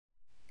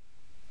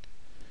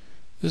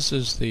This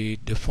is the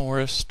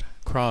DeForest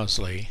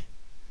Crosley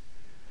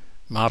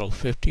Model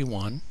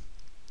 51.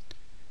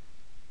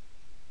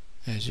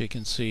 As you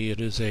can see,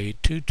 it is a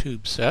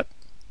 2-tube set,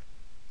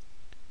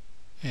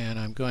 and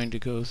I'm going to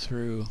go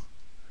through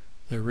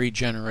the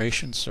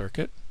regeneration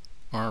circuit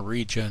or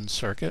regen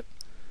circuit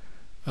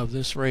of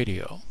this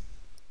radio.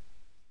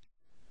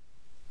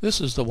 This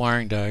is the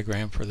wiring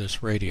diagram for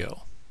this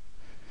radio.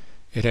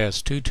 It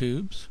has 2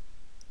 tubes.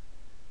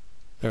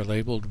 They're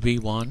labeled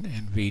V1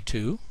 and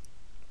V2.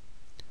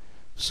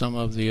 Some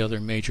of the other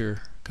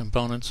major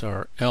components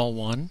are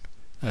L1,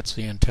 that's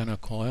the antenna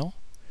coil.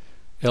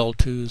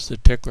 L2 is the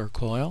tickler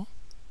coil.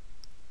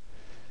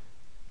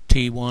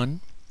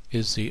 T1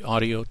 is the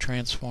audio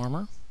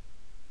transformer.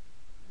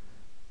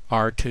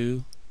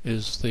 R2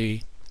 is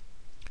the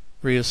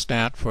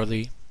rheostat for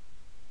the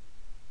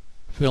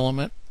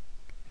filament.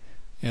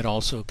 It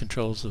also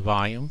controls the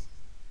volume.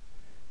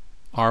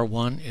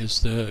 R1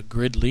 is the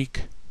grid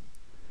leak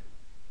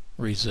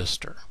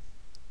resistor.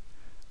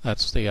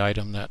 That's the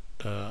item that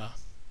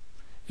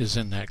is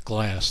in that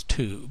glass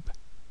tube.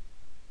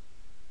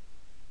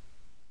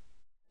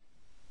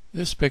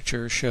 This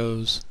picture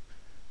shows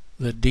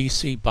the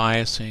DC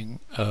biasing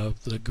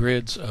of the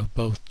grids of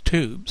both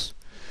tubes.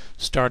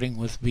 Starting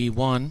with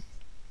V1,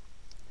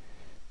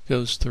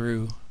 goes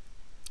through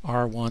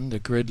R1, the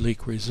grid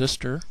leak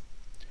resistor,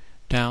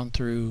 down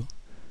through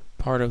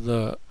part of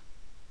the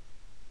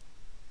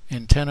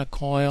antenna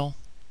coil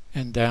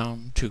and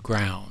down to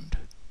ground.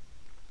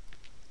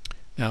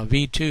 Now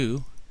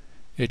V2,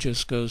 it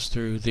just goes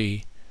through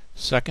the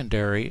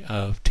secondary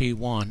of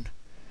T1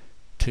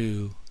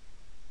 to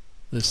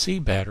the C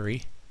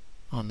battery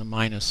on the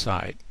minus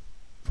side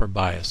for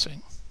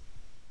biasing.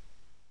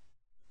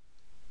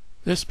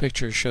 This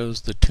picture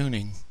shows the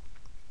tuning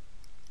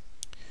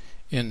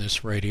in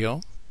this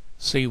radio.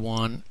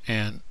 C1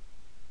 and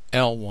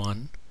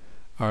L1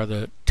 are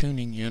the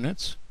tuning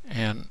units,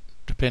 and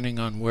depending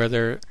on where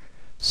they're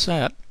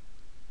set,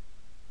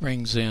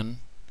 brings in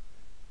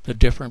the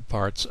different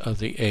parts of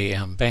the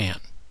AM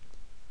band.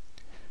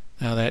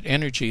 Now that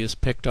energy is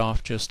picked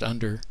off just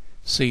under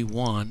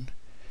C1,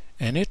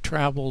 and it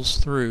travels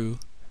through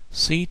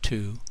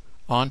C2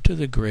 onto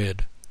the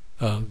grid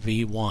of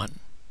V1.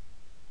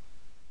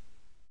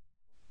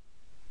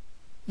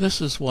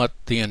 This is what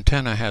the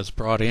antenna has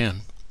brought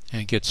in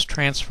and gets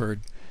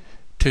transferred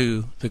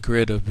to the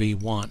grid of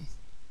V1.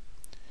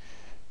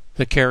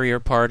 The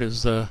carrier part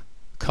is the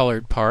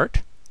colored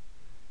part,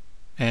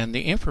 and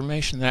the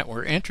information that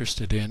we're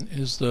interested in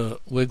is the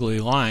wiggly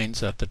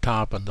lines at the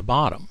top and the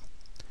bottom.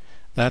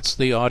 That's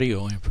the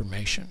audio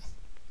information.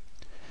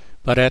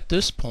 But at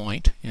this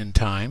point in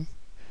time,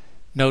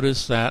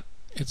 notice that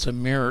it's a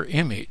mirror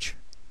image.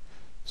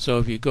 So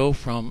if you go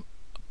from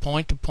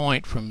point to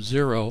point from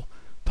 0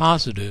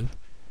 positive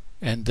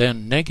and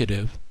then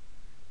negative,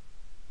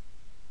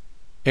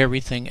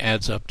 everything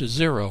adds up to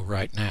 0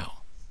 right now.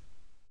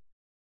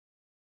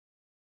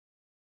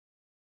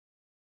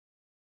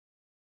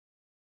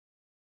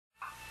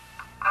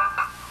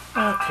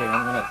 Okay,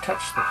 I'm going to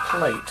touch the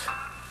plate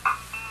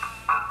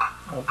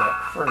of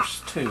that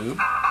first tube.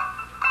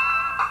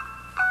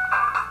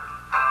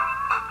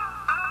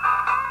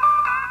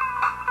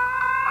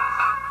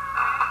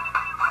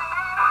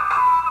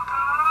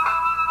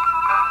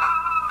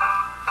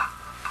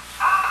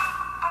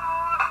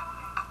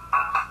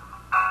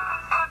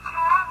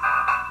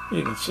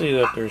 You can see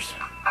that there's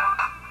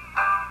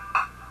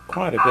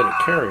quite a bit of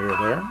carrier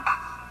there.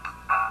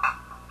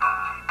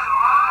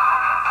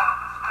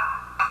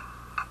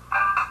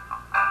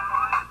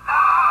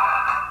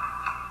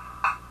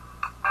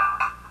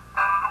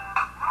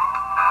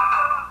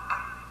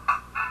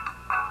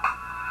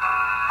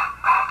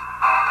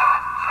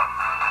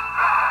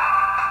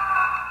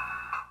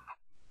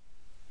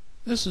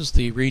 This is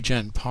the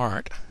regen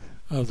part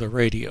of the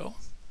radio.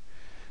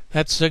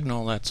 That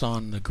signal that's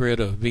on the grid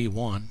of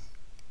V1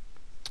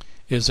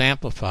 is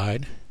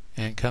amplified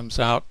and comes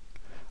out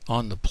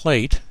on the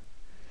plate,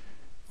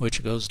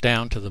 which goes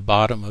down to the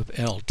bottom of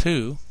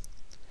L2,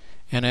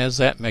 and as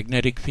that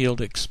magnetic field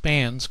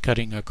expands,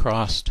 cutting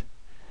across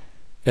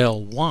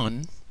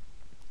L1,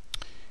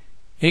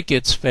 it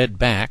gets fed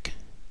back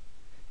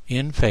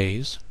in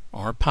phase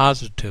or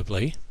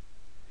positively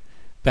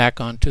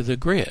back onto the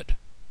grid.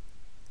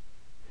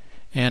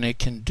 And it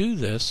can do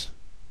this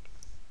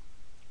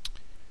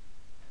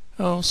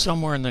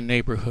somewhere in the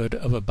neighborhood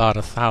of about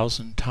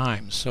 1,000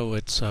 times. So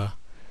it's a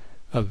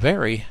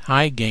very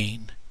high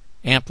gain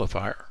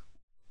amplifier.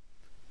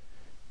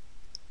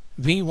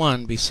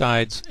 V1,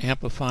 besides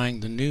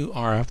amplifying the new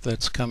RF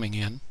that's coming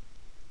in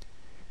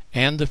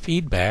and the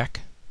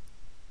feedback,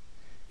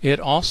 it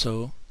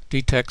also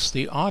detects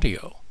the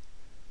audio.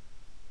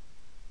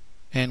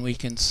 And we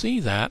can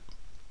see that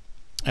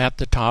at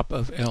the top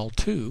of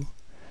L2,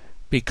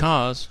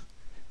 because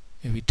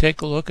if you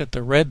take a look at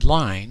the red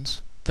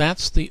lines,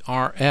 that's the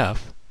RF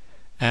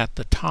at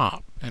the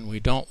top, and we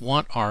don't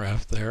want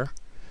RF there,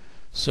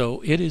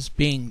 so it is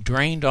being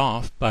drained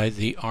off by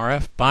the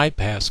RF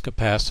bypass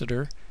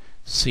capacitor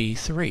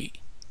C3.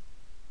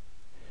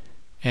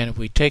 And if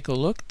we take a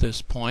look at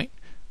this point,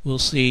 we'll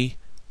see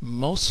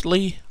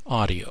mostly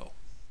audio.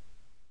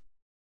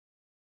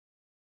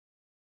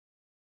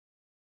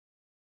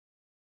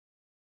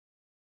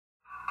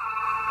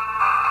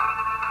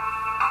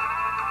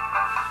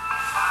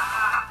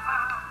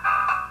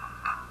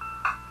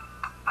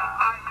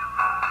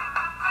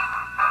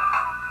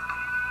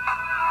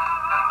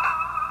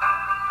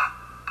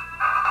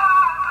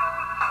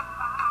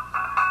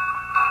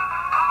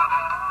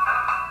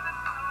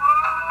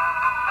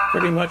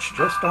 Pretty much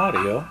just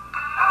audio.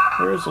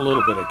 There is a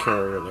little bit of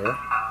carrier there.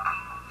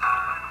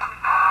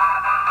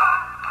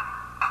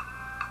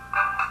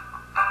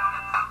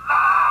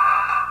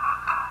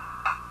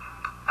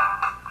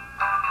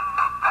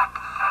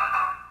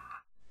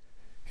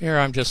 Here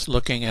I'm just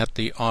looking at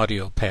the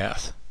audio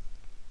path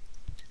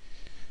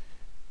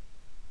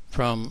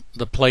from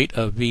the plate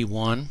of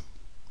V1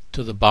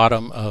 to the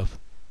bottom of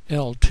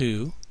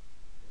L2.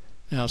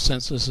 Now,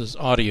 since this is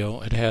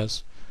audio, it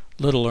has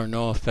little or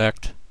no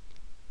effect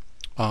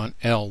on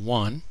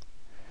L1.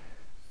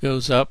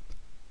 Goes up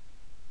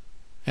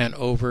and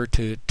over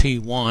to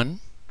T1.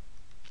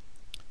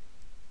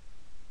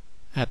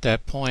 At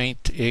that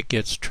point, it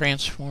gets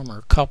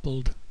transformer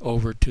coupled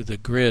over to the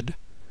grid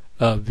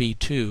of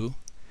V2,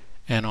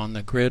 and on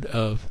the grid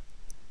of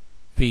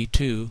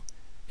V2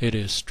 it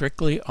is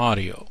strictly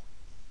audio.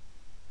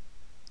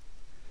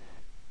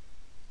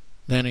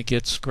 Then it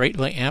gets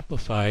greatly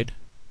amplified,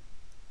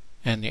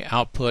 and the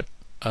output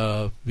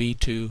of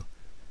V2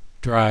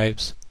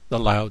 drives the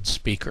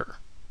loudspeaker.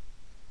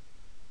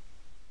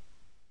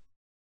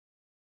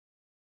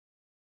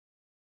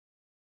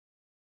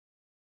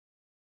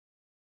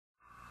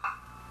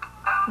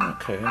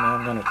 Okay, now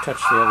I'm going to touch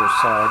the other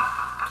side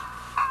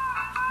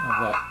of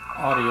that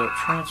audio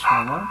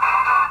transformer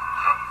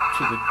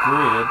to the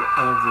grid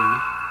of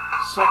the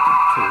second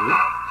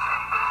tube.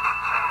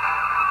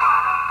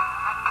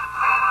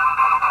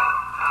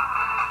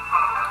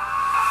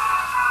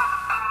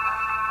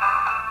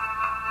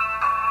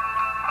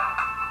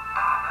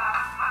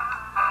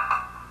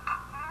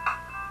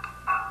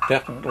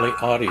 Definitely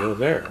audio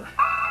there.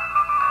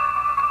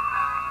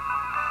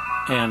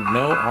 And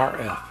no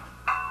RF.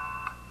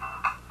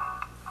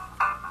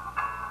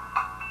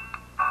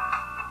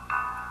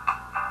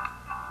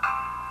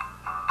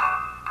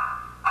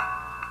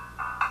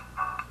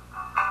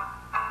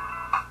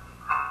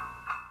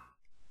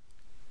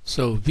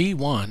 So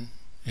V1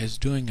 is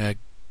doing a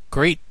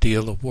great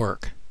deal of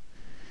work.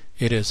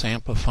 It is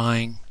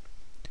amplifying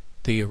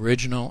the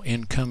original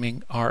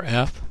incoming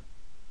RF.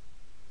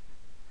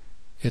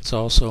 It's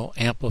also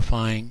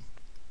amplifying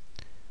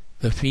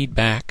the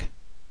feedback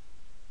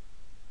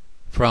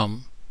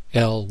from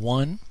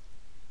L1,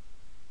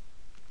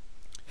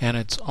 and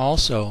it's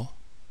also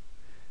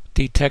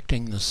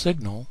detecting the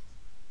signal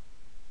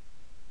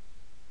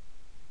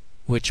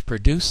which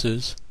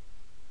produces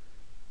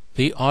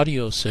the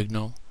audio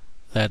signal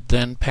that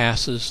then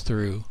passes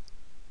through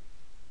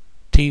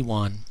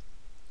T1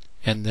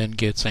 and then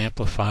gets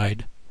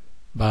amplified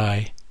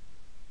by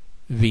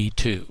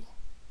V2.